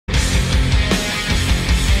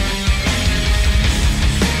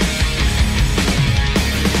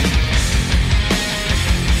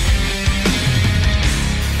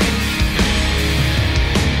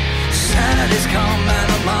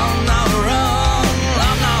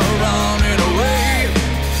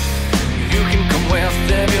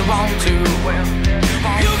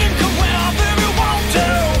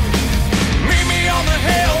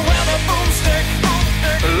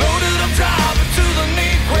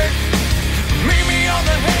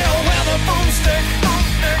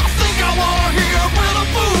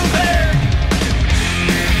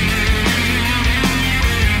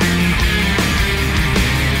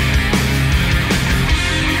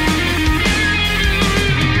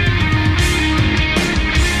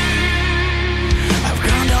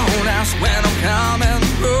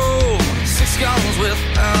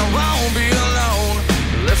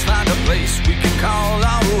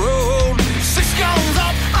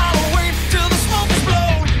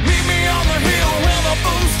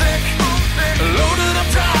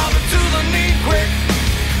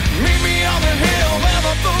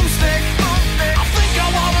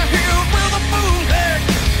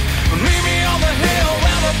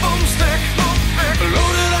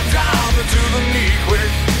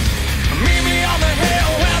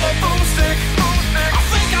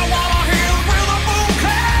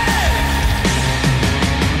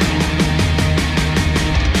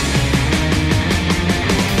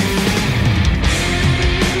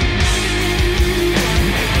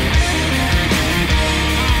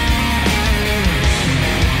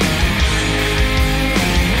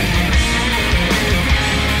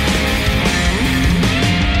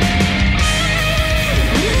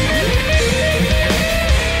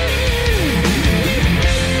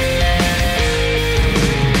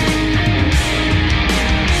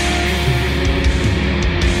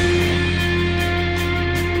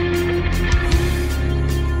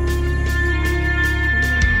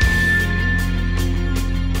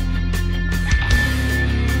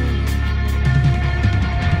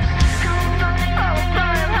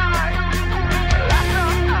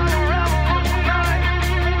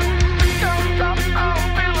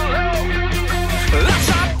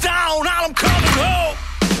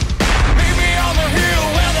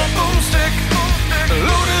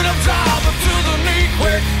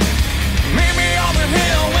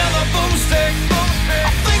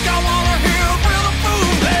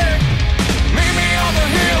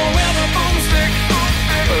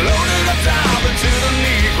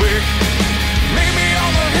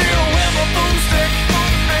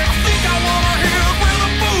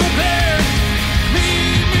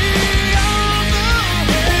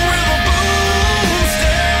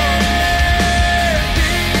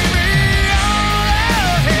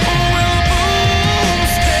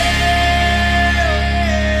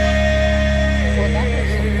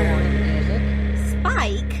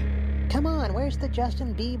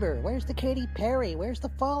Justin Bieber? Where's the Katy Perry? Where's the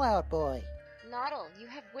Fall Out Boy? Noddle, you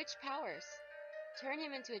have witch powers. Turn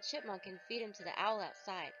him into a chipmunk and feed him to the owl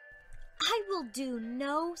outside. I will do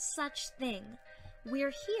no such thing.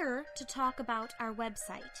 We're here to talk about our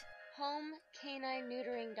website.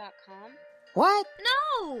 HomeCanineNeutering.com? What?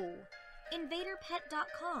 No!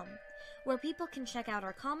 InvaderPet.com, where people can check out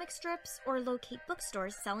our comic strips or locate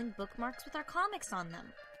bookstores selling bookmarks with our comics on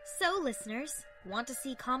them. So, listeners, want to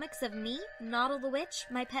see comics of me, Noddle the Witch,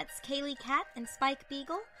 my pets Kaylee Cat and Spike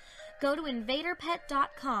Beagle? Go to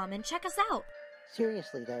InvaderPet.com and check us out.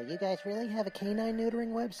 Seriously, though, you guys really have a canine neutering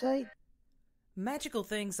website? Magical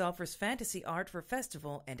Things offers fantasy art for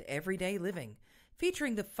festival and everyday living,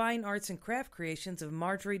 featuring the fine arts and craft creations of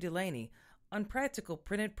Marjorie Delaney on practical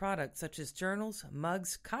printed products such as journals,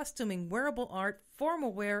 mugs, costuming, wearable art,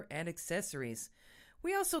 formal wear, and accessories.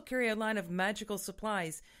 We also carry a line of magical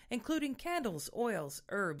supplies, including candles, oils,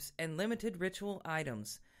 herbs, and limited ritual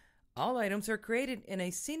items. All items are created in a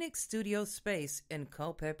scenic studio space in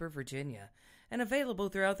Culpeper, Virginia, and available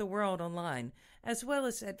throughout the world online, as well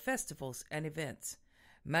as at festivals and events.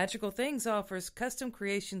 Magical Things offers custom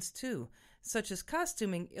creations too, such as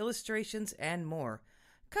costuming, illustrations, and more.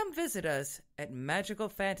 Come visit us at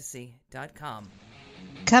magicalfantasy.com.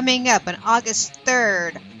 Coming up on August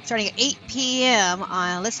 3rd, starting at 8 p.m.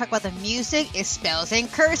 on Let's Talk About the Music, is Spells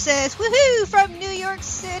and Curses, woohoo, from New York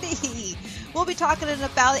City. We'll be talking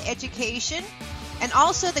about education and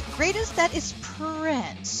also the greatest that is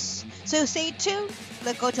Prince. So stay tuned.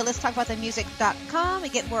 Let's go to letstalkaboutthemusic.com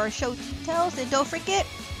and get more show details. And don't forget,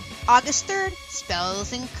 August 3rd,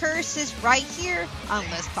 Spells and Curses right here on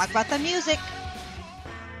Let's Talk About the Music.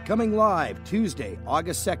 Coming live Tuesday,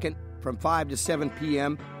 August 2nd from 5 to 7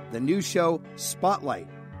 p.m., the new show Spotlight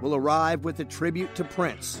will arrive with a tribute to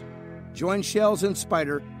Prince. Join Shells and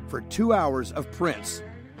Spider for 2 hours of Prince,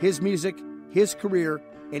 his music, his career,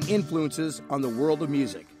 and influences on the world of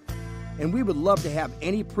music. And we would love to have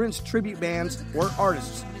any Prince tribute bands or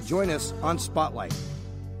artists join us on Spotlight.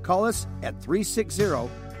 Call us at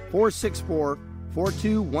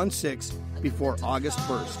 360-464-4216 before August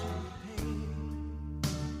 1st.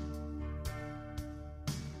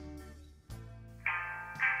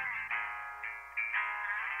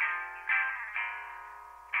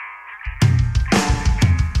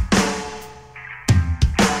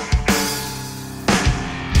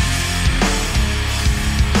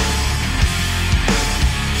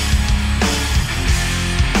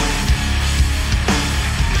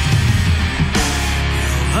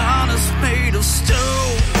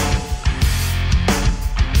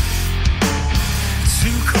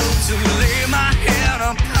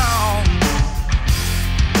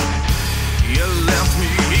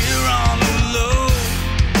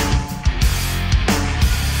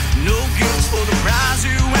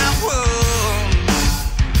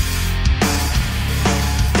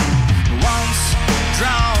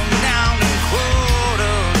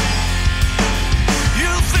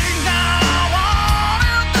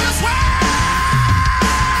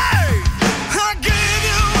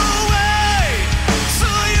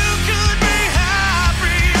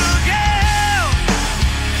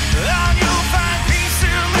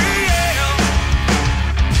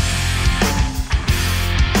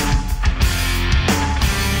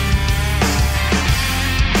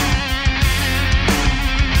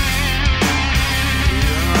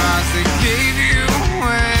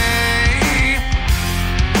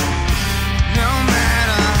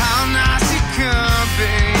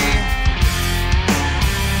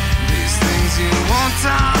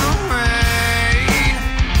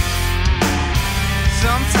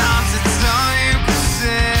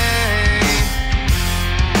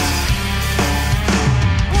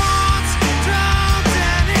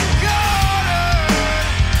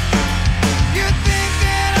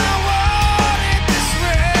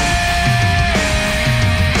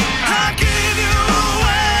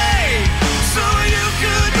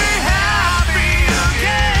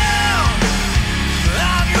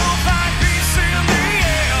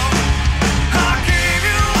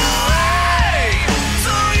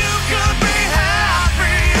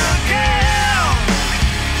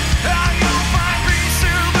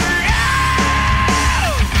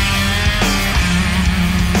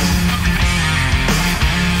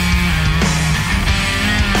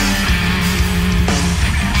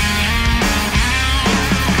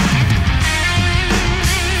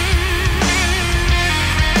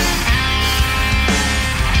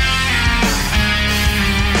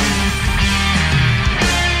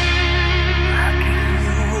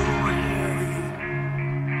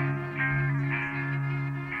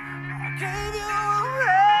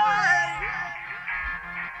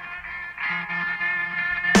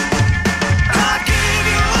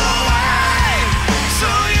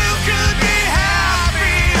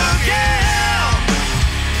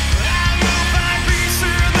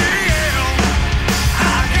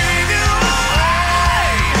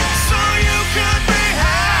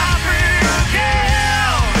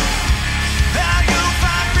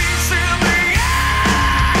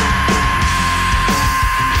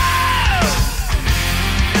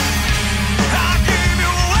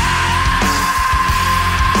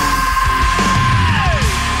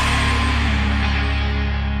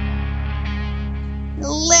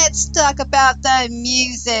 talk about the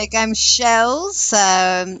music. I'm Shells,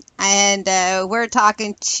 and we're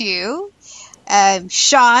talking to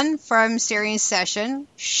Sean from Serious Session,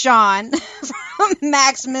 Sean from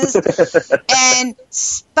Maximus, and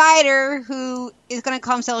Spider, who is going to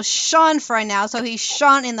call himself Sean for right now, so he's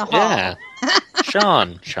Sean in the hall. Yeah.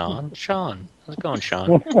 Sean. How's it going,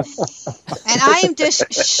 Sean? And I am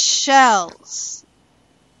just Shells.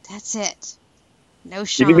 That's it. No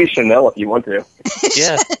Sean. You can be Chanel if you want to.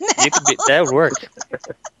 Yeah, that would work.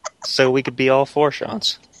 So we could be all four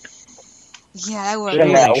Seans. Yeah, that would Good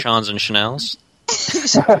work. evening, Seans and Chanels.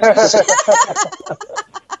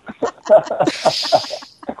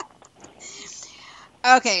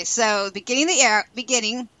 Okay, so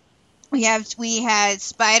beginning, we had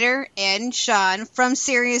Spider and Sean from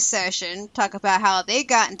Serious Session talk about how they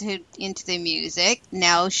got into the music.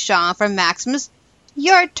 Now, Sean from Maximus,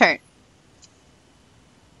 your turn.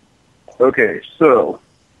 Okay, so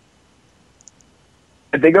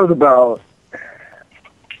I think I was about,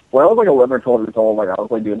 when I was like 11 or 12 years old, like I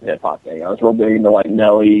was like doing the hip hop thing. I was real big into like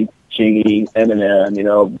Nelly, Chingy, Eminem, you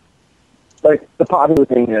know, like the popular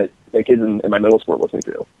thing that kids in my middle school were listening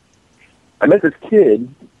to. I met this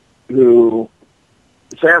kid who,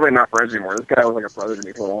 sadly not friends anymore. This guy was like a brother to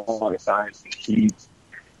me for a long time. He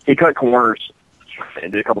cut corners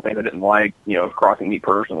and did a couple things I didn't like, you know, crossing me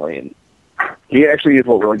personally, and he actually is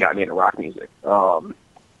what really got me into rock music. I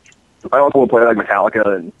also would play like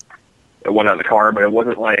Metallica and it went on the car, but it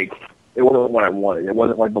wasn't what I wanted. It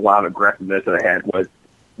wasn't like the loud aggressiveness that I had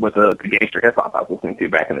with the gangster hip hop I was listening to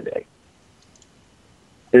back in the day.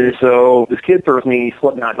 And so this kid throws me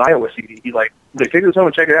Slipknot's Iowa CD. He's like, take this home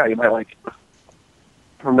and check it out. You might like it.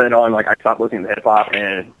 From then on, like I stopped listening to hip hop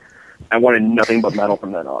and I wanted nothing but metal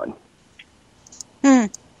from then on.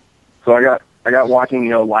 So I got watching,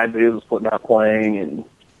 you know, live videos of Slipknot playing and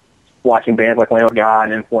watching bands like Lamb of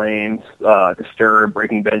God, In Flames, Disturbed,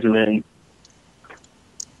 Breaking Benjamin.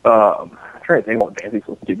 I'm trying to think what bands I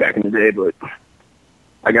listened to back in the day, but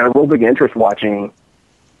I got a real big interest watching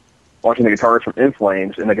the guitarist from In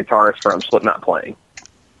Flames and the guitarist from Slipknot playing.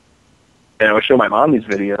 And I would show my mom these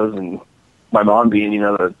videos, and my mom being, you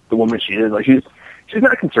know, the woman she is, like she's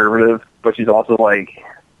not conservative, but she's also like,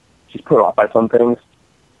 she's put off by some things.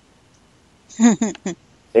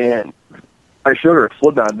 And I showed her a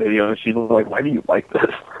Slipknot video, and she's like, why do you like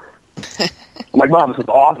this? I'm like, Mom, this is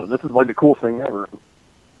awesome. This is like the coolest thing ever.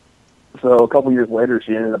 So a couple years later,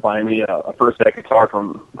 she ended up buying me a first deck guitar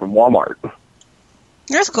from Walmart.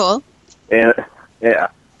 That's cool. And, yeah.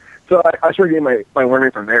 So I started getting my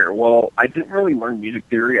learning from there. Well, I didn't really learn music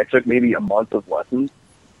theory. I took maybe a month of lessons.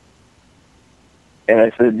 And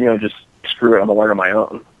I said, you know, just screw it. I'm going to learn on my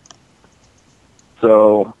own.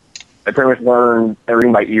 So I pretty much learned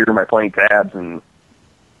everything by ear by playing tabs, and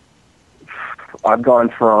I've gone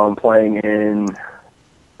from playing in,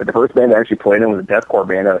 like the first band I actually played in was a deathcore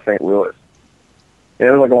band out of St. Louis. And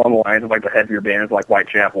it was like along the lines of like the heavier bands like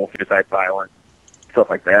Whitechapel, Suicide Silence, stuff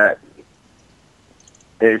like that.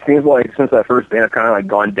 And it seems like since that first band, I've kind of like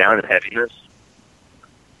gone down in heaviness.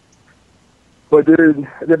 But I did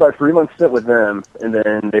about a 3-month stint with them, and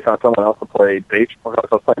then they found someone else to play bass. I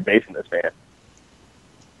was playing bass in this band.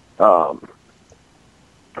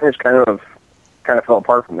 It just kind of fell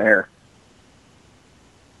apart from there.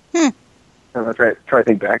 And I try to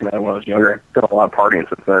think back now when I was younger. I've done a lot of partying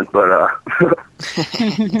since then, but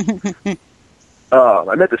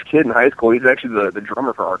I met this kid in high school. He's actually the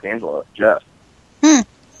drummer for Archangela, Jeff.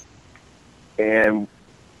 And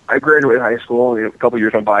I graduated high school, and a couple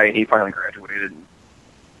years went by, and he finally graduated. And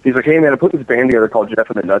he's like, hey, man, I put this band together called Jeff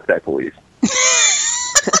and the Nutsack Police.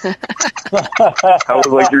 I was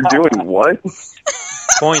like, you're doing what?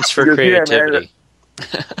 Points for creativity.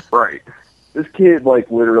 Yeah, right. This kid,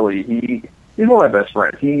 like, literally, he's one of my best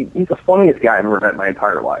friends. He's the funniest guy I've ever met in my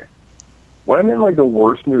entire life. When I'm in, like, the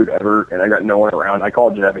worst mood ever, and I got no one around, I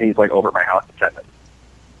call Jeff, and he's, like, over at my house in 10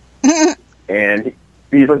 minutes. And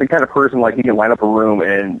he's, like, the kind of person, like, he can line up a room,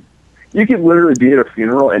 and you could literally be at a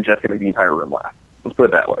funeral, and Jeff can make the entire room laugh. Let's put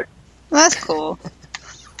it that way. Well, that's cool.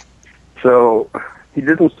 So he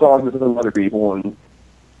did some songs with some other people, and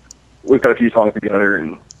we've got a few songs together,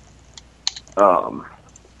 and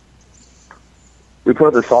we put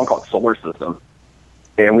out this song called Solar System.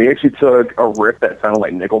 And we actually took a riff that sounded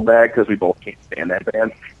like Nickelback, because we both can't stand that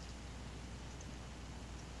band,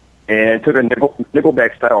 and took a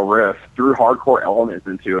Nickelback-style riff, threw hardcore elements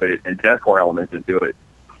into it and deathcore elements into it.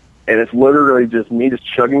 And it's literally just me just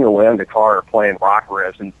chugging away on guitar, playing rock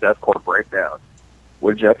riffs and deathcore breakdowns,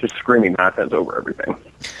 with Jeff just screaming nonsense over everything.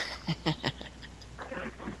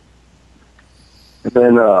 And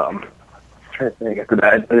then, I'm trying to think, after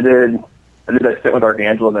that, I did I did that stint with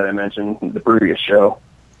Archangelo that I mentioned in the previous show.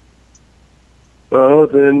 Well,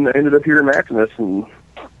 then I ended up here in Maximus, and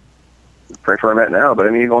that's where I'm at now. But I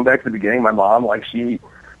mean, going back to the beginning, my mom raised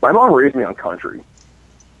me on country.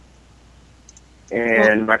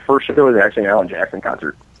 And my first show was actually an Alan Jackson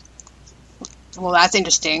concert. Well, that's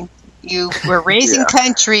interesting. You were raised in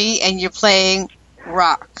country and you're playing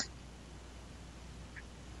rock.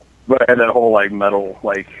 But I had that whole like metal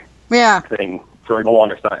thing for like the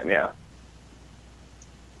longest time, yeah.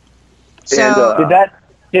 So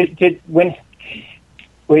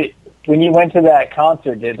when you went to that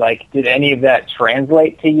concert, did any of that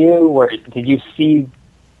translate to you? Or did you see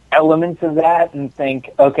elements of that and think,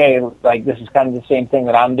 okay, like this is kind of the same thing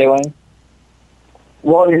that I'm doing?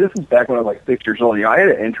 Well, I mean, this is back when I was like 6 years old. You know, I had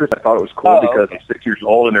an interest. I thought it was cool because I'm 6 years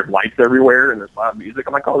old and there's lights everywhere and there's loud music.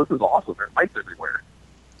 I'm like, oh, this is awesome. There's lights everywhere.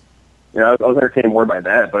 You know, I was entertained more by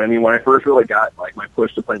that. But I mean, when I first really got like my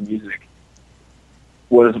push to play music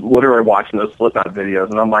was literally watching those Slipknot videos,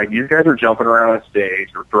 and I'm like, these guys are jumping around on stage,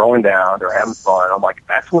 they're throwing down, they're having fun. I'm like,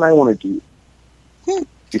 that's what I want to do.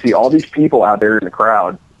 You see all these people out there in the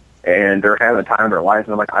crowd, and they're having the time of their lives,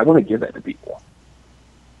 and I'm like, I want to give that to people.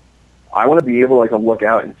 I want to be able to look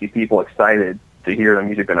out and see people excited to hear the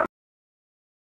music that I'm